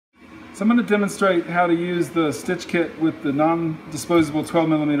So I'm going to demonstrate how to use the StitchKit with the non-disposable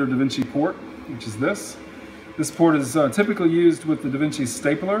 12mm DaVinci port, which is this. This port is typically used with the DaVinci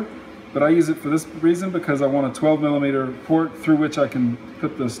stapler, but I use it for this reason because I want a 12mm port through which I can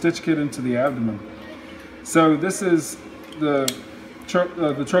put the StitchKit into the abdomen. So this is the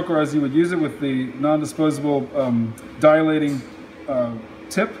trocar as you would use it with the non-disposable dilating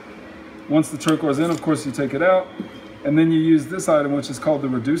tip. Once the trocar is in, of course, you take it out, and then you use this item, which is called the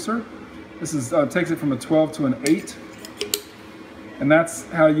reducer. This is takes it from a 12 to an 8, and that's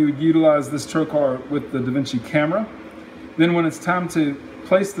how you would utilize this trocar with the DaVinci camera. Then when it's time to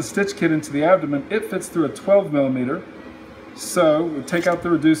place the StitchKit into the abdomen, it fits through a 12mm. So we take out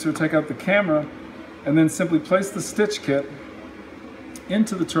the reducer, take out the camera, and then simply place the StitchKit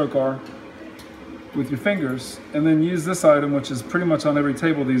into the trocar with your fingers, and then use this item, which is pretty much on every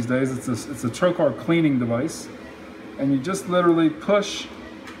table these days. It's a trocar cleaning device, and you just literally push,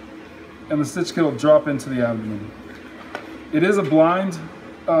 and the StitchKit will drop into the abdomen. It is a blind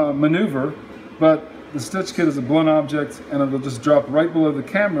maneuver, but the StitchKit is a blunt object, and it'll just drop right below the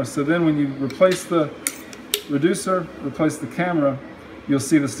camera. So then when you replace the reducer, replace the camera, you'll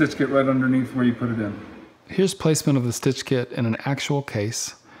see the StitchKit right underneath where you put it in. Here's placement of the StitchKit in an actual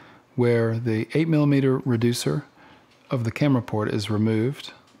case where the 8mm reducer of the camera port is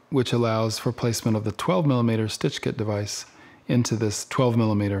removed, which allows for placement of the 12mm StitchKit device into this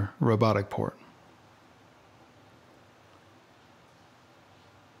 12mm robotic port.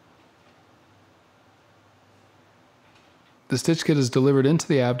 The StitchKit is delivered into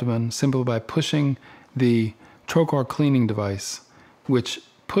the abdomen simply by pushing the trocar cleaning device, which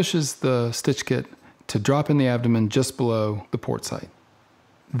pushes the StitchKit to drop in the abdomen just below the port site.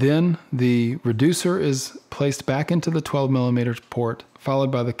 Then the reducer is placed back into the 12mm port,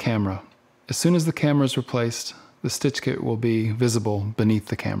 followed by the camera. As soon as the camera is replaced, the StitchKit will be visible beneath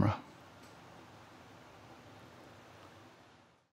the camera.